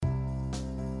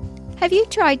Have you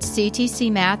tried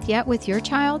CTC Math yet with your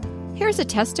child? Here's a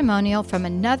testimonial from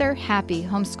another happy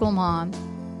homeschool mom.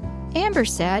 Amber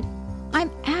said,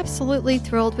 "I'm absolutely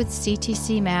thrilled with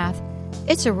CTC Math.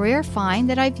 It's a rare find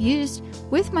that I've used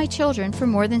with my children for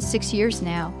more than 6 years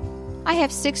now. I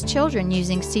have 6 children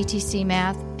using CTC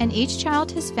Math, and each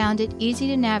child has found it easy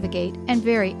to navigate and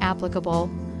very applicable.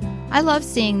 I love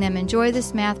seeing them enjoy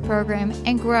this math program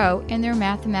and grow in their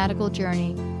mathematical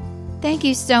journey. Thank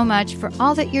you so much for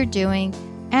all that you're doing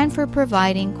and for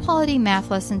providing quality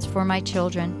math lessons for my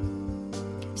children."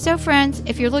 So friends,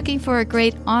 if you're looking for a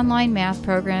great online math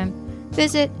program,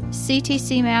 visit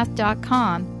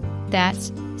ctcmath.com. That's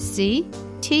ctcmath.com.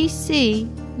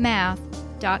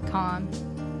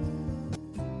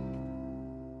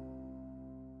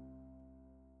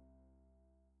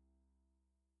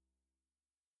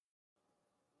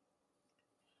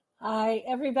 Hi,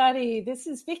 everybody. This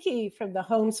is Vicki from the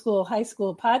Homeschool High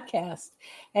School podcast,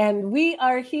 and we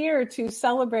are here to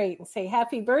celebrate and say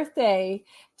happy birthday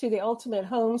to the Ultimate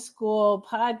Homeschool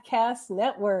Podcast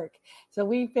Network. So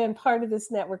we've been part of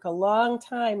this network a long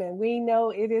time, and we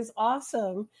know it is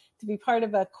awesome to be part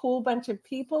of a cool bunch of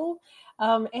people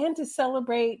and to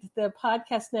celebrate the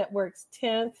podcast network's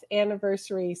 10th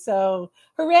anniversary. So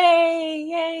hooray,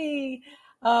 yay!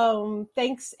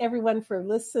 Thanks everyone for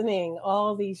listening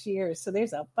all these years. So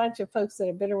there's a bunch of folks that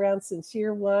have been around since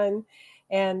year one.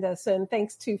 And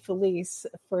thanks to Felice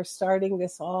for starting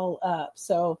this all up.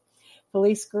 So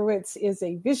Felice Gruitz is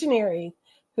a visionary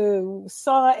who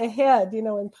saw ahead,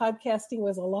 when podcasting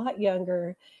was a lot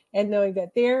younger, and knowing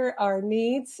that there are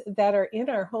needs that are in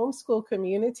our homeschool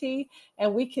community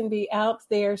and we can be out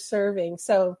there serving.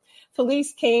 So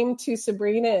Felice came to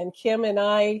Sabrina and Kim and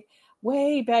I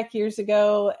way back years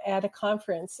ago at a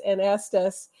conference and asked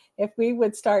us if we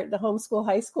would start the Homeschool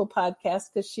High School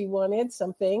podcast because she wanted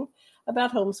something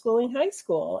about homeschooling high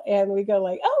school. And we go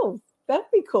like, oh, that'd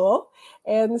be cool.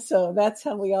 And so that's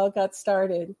how we all got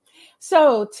started.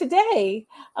 So today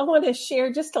I want to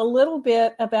share just a little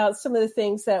bit about some of the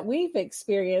things that we've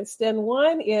experienced. And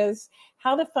one is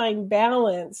how to find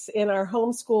balance in our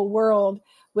homeschool world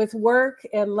with work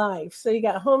and life. So you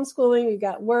got homeschooling, you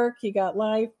got work, you got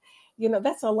life.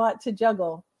 That's a lot to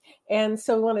juggle. And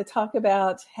so we want to talk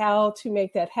about how to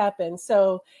make that happen.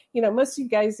 So, most of you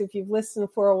guys, if you've listened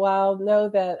for a while, know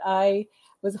that I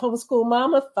was a homeschool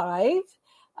mom of 5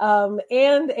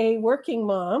 and a working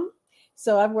mom.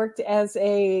 So I've worked as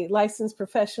a licensed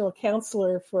professional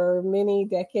counselor for many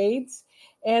decades.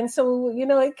 And so,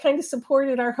 it kind of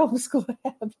supported our homeschool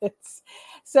habits.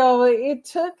 So it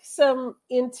took some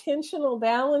intentional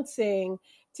balancing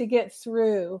to get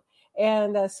through.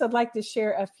 And so I'd like to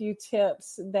share a few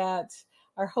tips that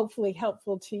are hopefully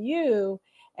helpful to you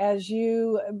as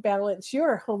you balance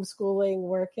your homeschooling,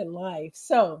 work, and life.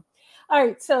 So, all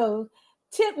right. So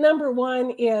tip number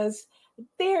 1 is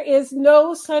there is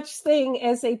no such thing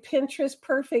as a Pinterest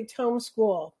perfect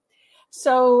homeschool.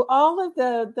 So all of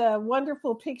the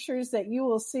wonderful pictures that you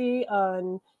will see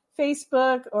on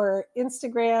Facebook or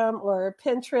Instagram or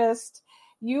Pinterest,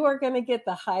 you are going to get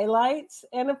the highlights.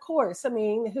 And of course,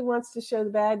 who wants to show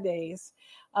the bad days?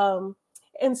 And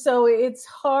so it's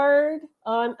hard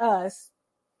on us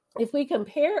if we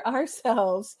compare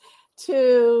ourselves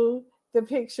to the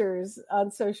pictures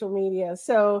on social media.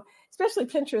 So especially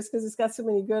Pinterest, because it's got so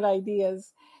many good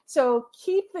ideas. So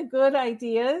keep the good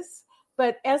ideas,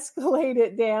 but escalate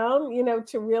it down,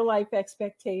 to real life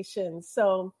expectations.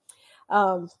 So,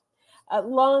 a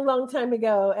long time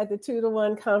ago at the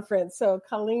 2-to-1 conference. So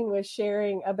Colleen was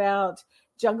sharing about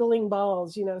juggling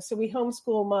balls, so we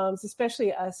homeschool moms,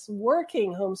 especially us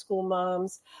working homeschool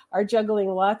moms, are juggling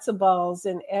lots of balls.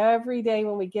 And every day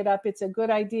when we get up, it's a good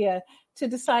idea to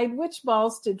decide which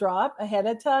balls to drop ahead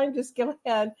of time. Just go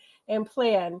ahead and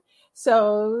plan.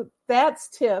 So that's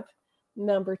tip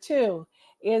number 2,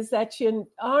 is that you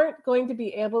aren't going to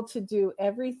be able to do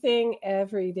everything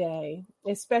every day,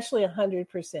 especially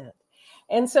 100%.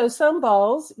 And so some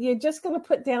balls you're just going to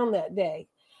put down that day.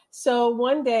 So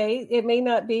one day it may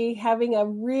not be having a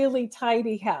really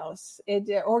tidy house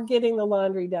or getting the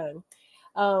laundry done.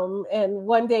 And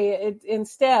one day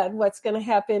instead, what's going to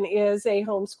happen is a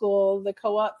homeschool, the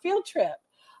co-op field trip,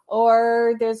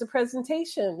 or there's a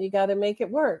presentation. You got to make it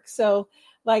work. So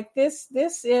like this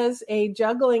is a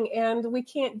juggling, and we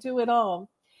can't do it all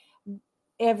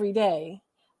every day.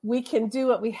 We can do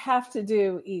what we have to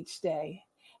do each day.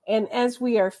 And as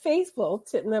we are faithful,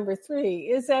 tip number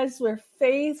 3 is as we're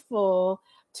faithful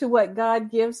to what God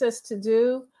gives us to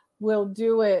do, we'll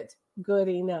do it good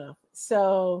enough.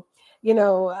 So,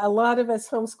 a lot of us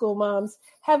homeschool moms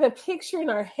have a picture in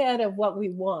our head of what we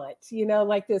want,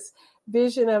 like this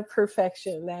vision of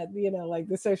perfection that, like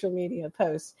the social media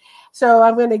posts. So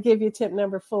I'm going to give you tip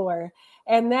number 4.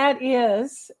 And that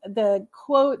is the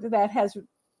quote that has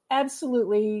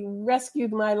absolutely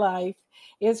rescued my life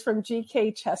is from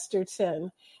G.K.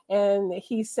 Chesterton. And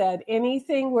he said,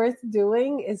 anything worth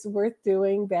doing is worth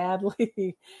doing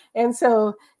badly. And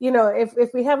so,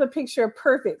 if we have a picture of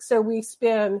perfect, so we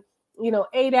spend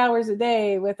 8 hours a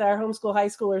day with our homeschool high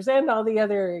schoolers and all the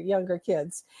other younger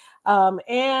kids.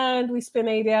 And we spend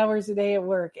 8 hours a day at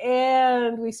work,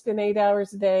 and we spend 8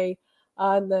 hours a day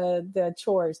on the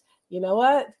chores. You know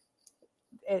what?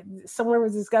 Somewhere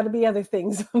there's got to be other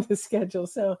things on the schedule.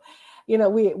 So,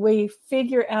 we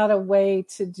figure out a way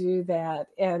to do that,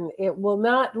 and it will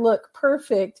not look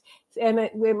perfect, and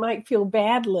it might feel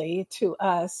badly to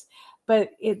us, but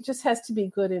it just has to be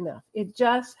good enough. It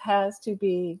just has to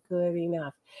be good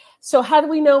enough. So how do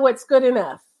we know what's good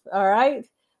enough? All right.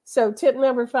 So tip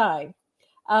number 5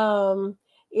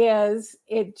 is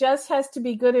it just has to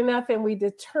be good enough. And we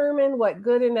determine what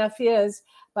good enough is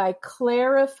by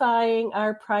clarifying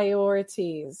our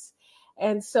priorities.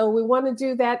 And so we want to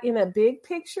do that in a big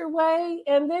picture way.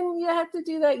 And then you have to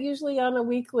do that usually on a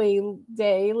weekly,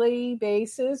 daily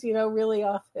basis, really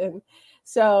often.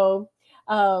 So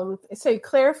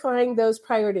clarifying those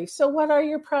priorities. So what are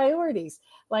your priorities?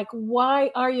 Like,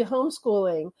 why are you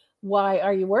homeschooling? Why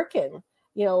are you working?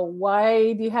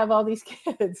 Why do you have all these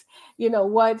kids?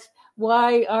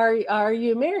 Why are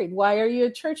you married? Why are you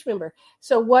a church member?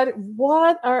 So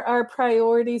what are our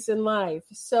priorities in life?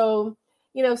 So,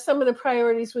 some of the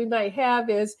priorities we might have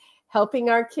is helping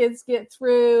our kids get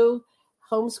through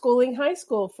homeschooling high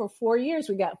school for 4 years.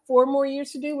 We got 4 more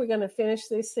years to do. We're going to finish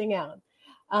this thing out.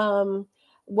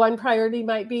 One priority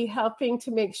might be helping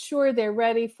to make sure they're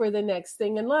ready for the next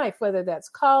thing in life, whether that's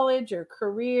college or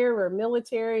career or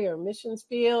military or missions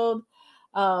field,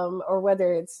 or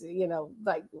whether it's,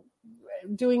 like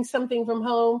doing something from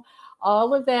home,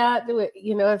 all of that,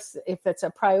 if it's a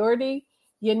priority,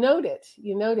 you note it.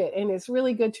 And it's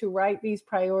really good to write these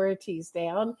priorities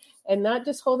down and not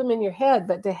just hold them in your head,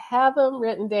 but to have them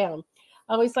written down.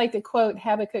 I always like to quote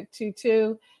Habakkuk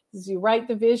 2:2. Is you write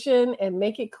the vision and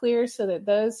make it clear so that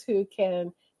those who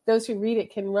read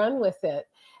it can run with it.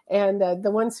 And the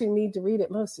ones who need to read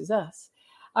it most is us.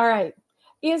 All right.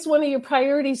 Is one of your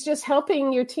priorities just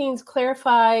helping your teens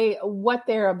clarify what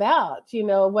they're about?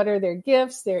 What are their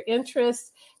gifts, their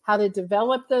interests, how to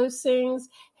develop those things?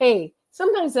 Hey,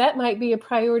 sometimes that might be a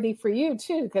priority for you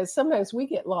too, because sometimes we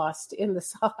get lost in the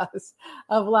sauce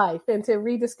of life, and to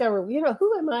rediscover,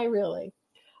 who am I really?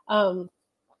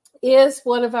 Is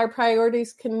one of our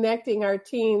priorities connecting our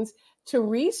teens to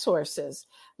resources,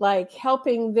 like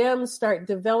helping them start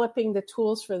developing the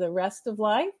tools for the rest of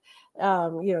life,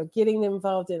 getting them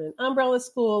involved in an umbrella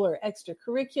school or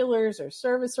extracurriculars or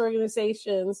service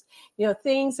organizations,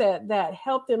 things that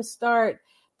help them start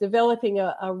developing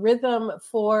a rhythm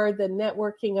for the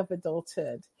networking of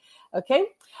adulthood. Okay.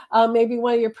 Maybe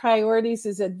one of your priorities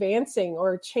is advancing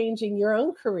or changing your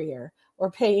own career or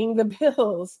paying the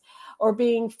bills, or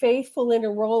being faithful in a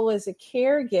role as a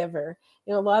caregiver.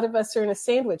 A lot of us are in a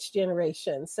sandwich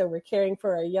generation, so we're caring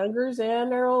for our youngers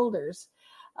and our olders.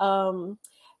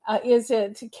 Is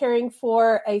it caring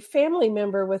for a family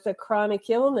member with a chronic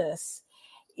illness?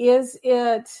 Is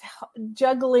it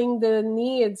juggling the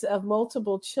needs of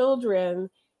multiple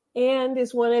children? And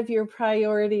is one of your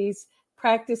priorities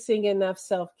practicing enough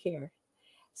self-care?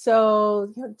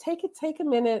 So take a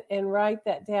minute and write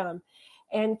that down.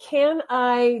 And can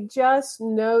I just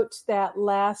note that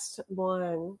last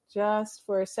one just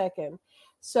for a second?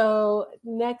 So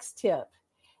next tip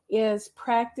is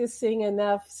practicing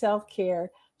enough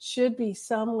self-care should be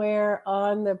somewhere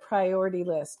on the priority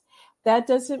list. That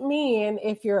doesn't mean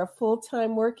if you're a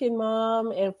full-time working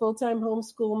mom and full-time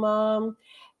homeschool mom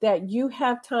that you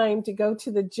have time to go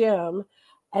to the gym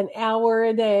an hour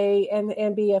a day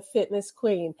and be a fitness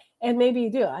queen. And maybe you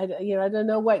do. I don't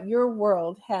know what your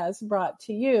world has brought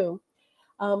to you.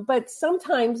 But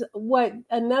sometimes what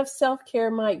enough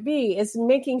self-care might be is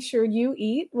making sure you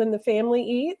eat when the family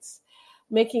eats,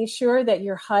 making sure that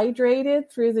you're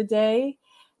hydrated through the day,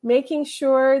 making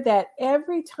sure that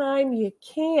every time you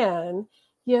can,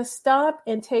 you stop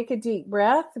and take a deep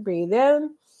breath, breathe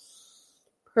in,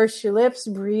 purse your lips,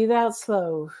 breathe out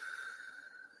slow.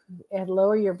 And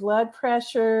lower your blood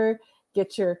pressure,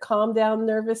 get your calm down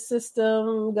nervous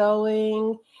system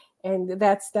going. And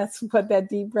that's what that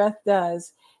deep breath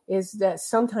does, is that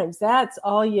sometimes that's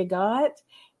all you got.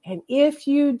 And if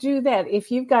you do that,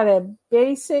 if you've got a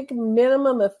basic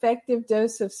minimum effective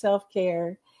dose of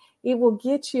self-care, it will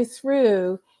get you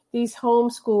through these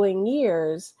homeschooling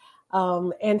years.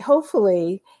 And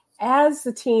hopefully as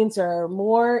the teens are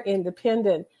more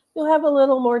independent, you'll have a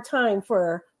little more time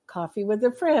for coffee with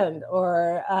a friend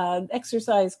or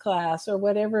exercise class or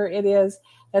whatever it is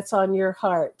that's on your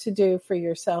heart to do for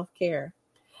your self-care.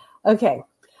 Okay.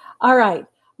 All right.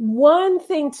 One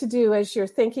thing to do as you're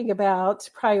thinking about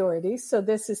priorities, so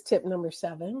this is tip number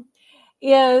 7,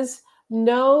 is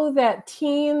know that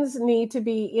teens need to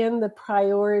be in the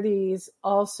priorities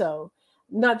also.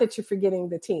 Not that you're forgetting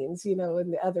the teens, and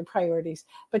the other priorities,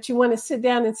 but you want to sit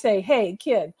down and say, hey,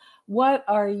 kid, what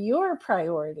are your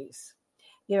priorities?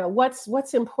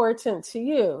 What's important to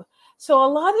you? So a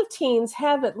lot of teens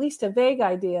have at least a vague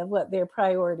idea of what their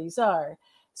priorities are.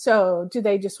 So do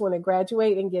they just want to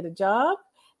graduate and get a job?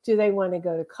 Do they want to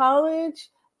go to college?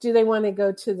 Do they want to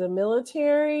go to the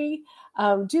military?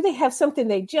 Do they have something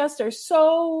they just are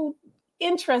so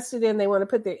interested in? They want to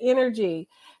put their energy.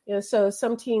 So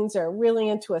some teens are really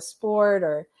into a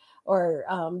sport or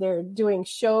they're doing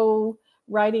show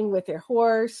riding with their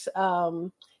horse,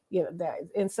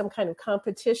 in some kind of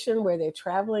competition where they're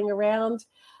traveling around.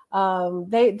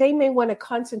 They may want to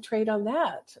concentrate on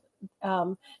that.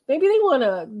 Maybe they want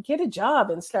to get a job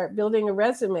and start building a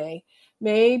resume.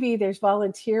 Maybe there's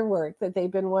volunteer work that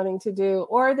they've been wanting to do,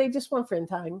 or they just want friend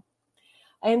time.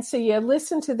 And so you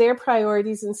listen to their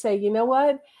priorities and say, you know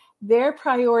what? Their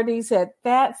priorities at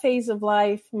that phase of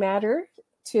life matter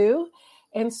too.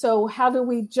 And so how do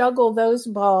we juggle those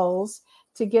balls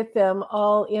to get them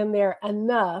all in there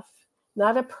enough?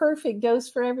 Not a perfect dose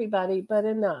for everybody, but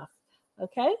enough.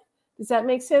 Okay? Does that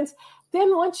make sense?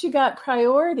 Then once you got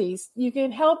priorities, you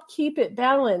can help keep it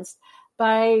balanced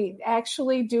by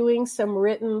actually doing some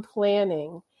written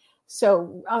planning.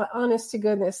 So honest to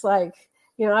goodness, I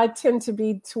tend to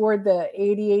be toward the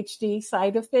ADHD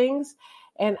side of things.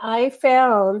 And I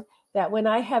found that when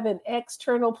I have an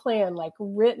external plan, like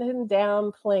written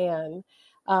down plan,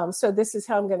 so this is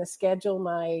how I'm going to schedule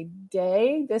my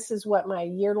day. This is what my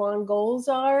year-long goals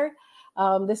are.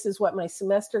 This is what my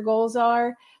semester goals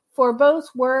are for both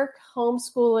work,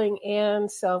 homeschooling,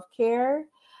 and self-care.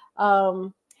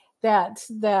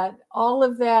 That all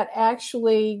of that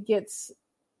actually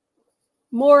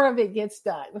more of it gets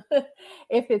done.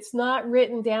 If it's not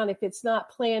written down, if it's not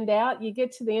planned out, you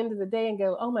get to the end of the day and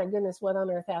go, oh my goodness, what on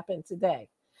earth happened today?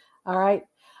 All right.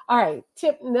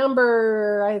 Tip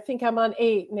number, I think I'm on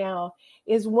 8 now,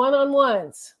 is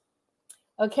one-on-ones.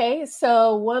 Okay.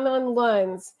 So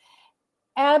one-on-ones.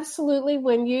 Absolutely.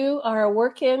 When you are a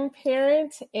working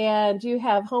parent and you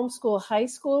have homeschool high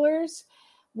schoolers,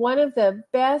 one of the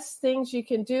best things you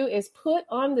can do is put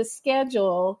on the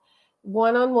schedule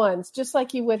one-on-ones, just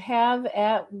like you would have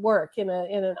at work in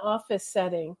an office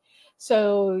setting.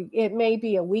 So it may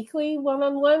be a weekly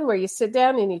one-on-one where you sit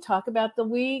down and you talk about the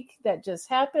week that just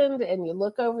happened and you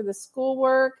look over the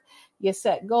schoolwork, you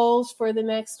set goals for the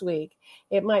next week.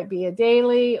 It might be a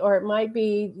daily or it might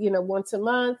be, once a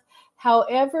month.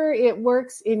 However it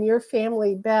works in your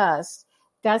family best,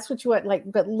 that's what you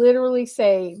want, but literally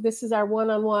say, this is our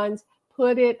one-on-ones,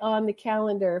 put it on the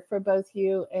calendar for both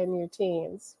you and your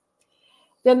teens.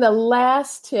 Then the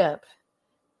last tip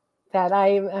that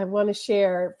I want to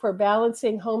share for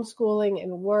balancing homeschooling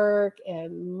and work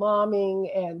and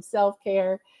momming and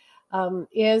self-care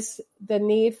is the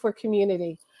need for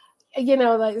community. As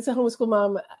a homeschool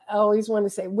mom, I always want to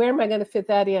say, where am I going to fit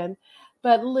that in?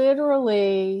 But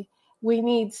literally, we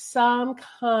need some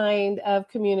kind of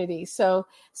community. So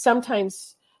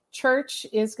sometimes church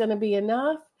is going to be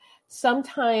enough.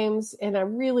 Sometimes, and I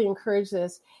really encourage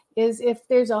this, is if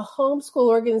there's a homeschool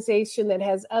organization that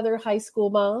has other high school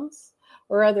moms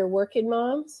or other working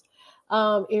moms,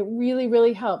 it really,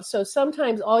 really helps. So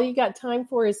sometimes all you got time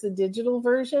for is the digital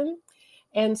version.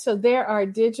 And so there are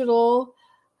digital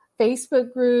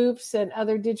Facebook groups and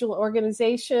other digital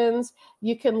organizations.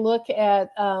 You can look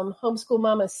at Homeschool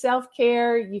Mama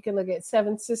Self-Care. You can look at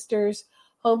Seven Sisters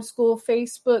Homeschool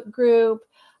Facebook group.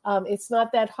 It's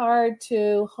not that hard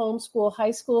to homeschool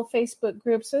high school Facebook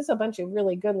groups. There's a bunch of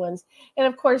really good ones. And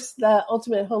of course, the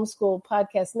Ultimate Homeschool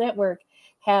Podcast Network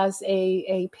has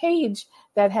a page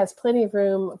that has plenty of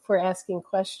room for asking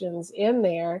questions in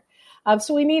there.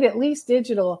 So we need at least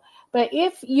digital. But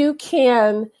if you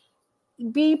can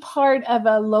be part of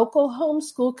a local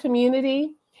homeschool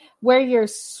community where you're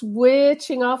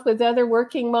switching off with other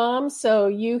working moms, so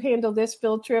you handle this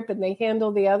field trip and they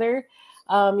handle the other,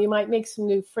 you might make some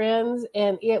new friends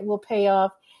and it will pay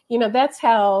off. That's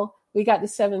how we got to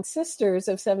Seven Sisters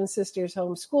of Seven Sisters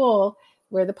Homeschool,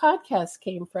 where the podcast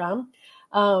came from,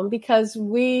 because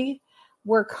we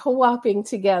were co-oping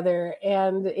together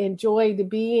and enjoyed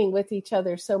being with each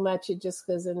other so much. It just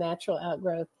was a natural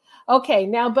outgrowth. Okay,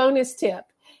 now bonus tip.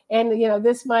 And,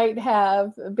 this might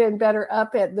have been better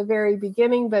up at the very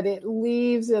beginning, but it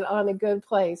leaves it on a good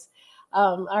place.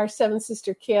 Our seventh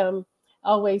sister, Kim,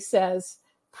 always says,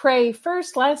 pray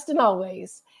first, last, and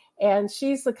always. And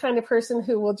she's the kind of person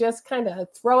who will just kind of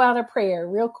throw out a prayer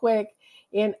real quick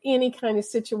in any kind of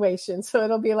situation. So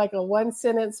it'll be like a one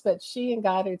sentence, but she and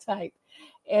God are tight.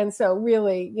 And so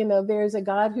really, there's a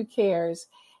God who cares.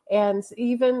 And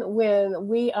even when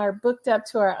we are booked up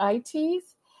to our eye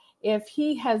teeth, if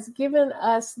he has given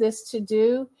us this to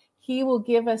do, he will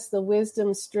give us the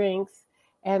wisdom, strength,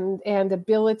 and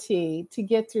ability to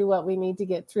get through what we need to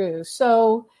get through.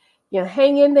 So,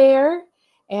 hang in there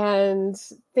and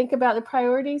think about the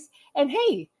priorities. And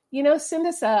hey, send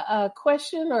us a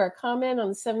question or a comment on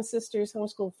the Seven Sisters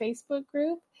Homeschool Facebook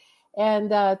group, and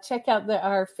check out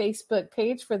our Facebook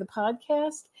page for the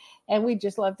podcast. And we'd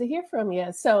just love to hear from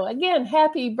you. So again,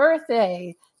 happy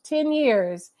birthday, 10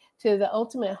 years to the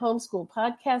Ultimate Homeschool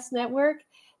Podcast Network.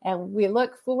 And we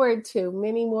look forward to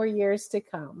many more years to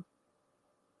come.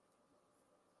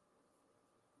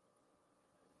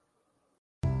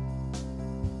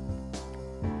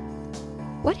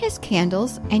 What has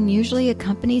candles and usually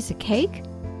accompanies a cake?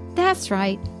 That's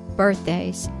right,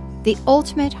 birthdays. The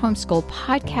Ultimate Homeschool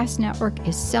Podcast Network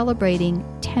is celebrating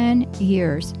 10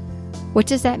 years. What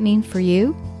does that mean for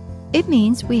you? It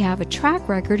means we have a track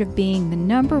record of being the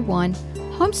 #1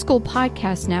 homeschool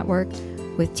podcast network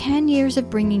with 10 years of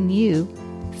bringing you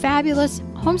fabulous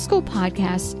homeschool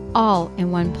podcasts all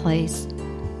in one place.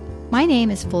 My name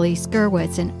is Felice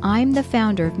Gerwitz, and I'm the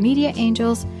founder of Media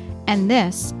Angels and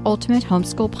this Ultimate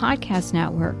Homeschool Podcast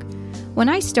Network. When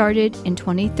I started in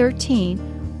 2013,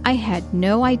 I had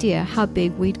no idea how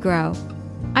big we'd grow.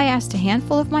 I asked a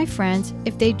handful of my friends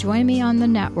if they'd join me on the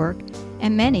network,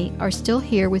 and many are still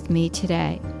here with me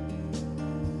today.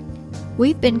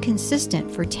 We've been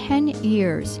consistent for 10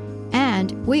 years,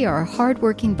 and we are a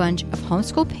hardworking bunch of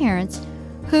homeschool parents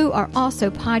who are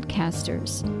also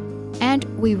podcasters. And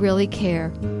we really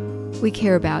care. We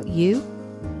care about you.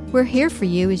 We're here for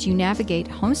you as you navigate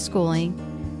homeschooling,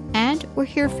 and we're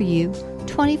here for you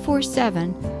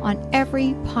 24/7 on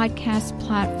every podcast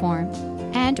platform,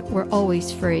 and we're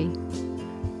always free.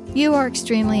 You are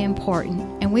extremely important,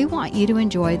 and we want you to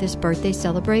enjoy this birthday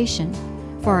celebration.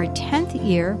 For our 10th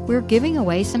year, we're giving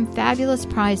away some fabulous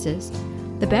prizes.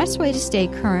 The best way to stay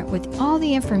current with all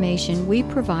the information we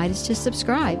provide is to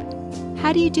subscribe.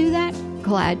 How do you do that?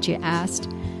 Glad you asked.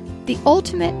 The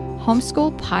Ultimate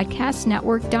Homeschool Podcast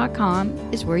Network.com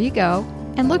is where you go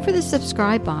and look for the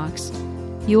subscribe box.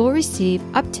 You will receive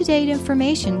up-to-date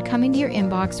information coming to your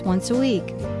inbox once a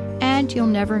week, and you'll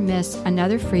never miss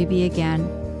another freebie again.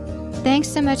 Thanks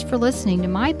so much for listening to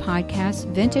my podcast,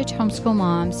 Vintage Homeschool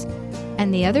Moms,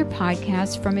 and the other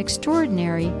podcasts from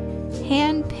extraordinary,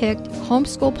 hand-picked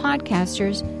homeschool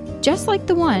podcasters just like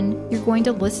the one you're going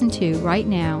to listen to right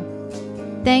now.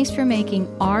 Thanks for making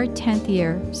our 10th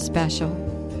year special.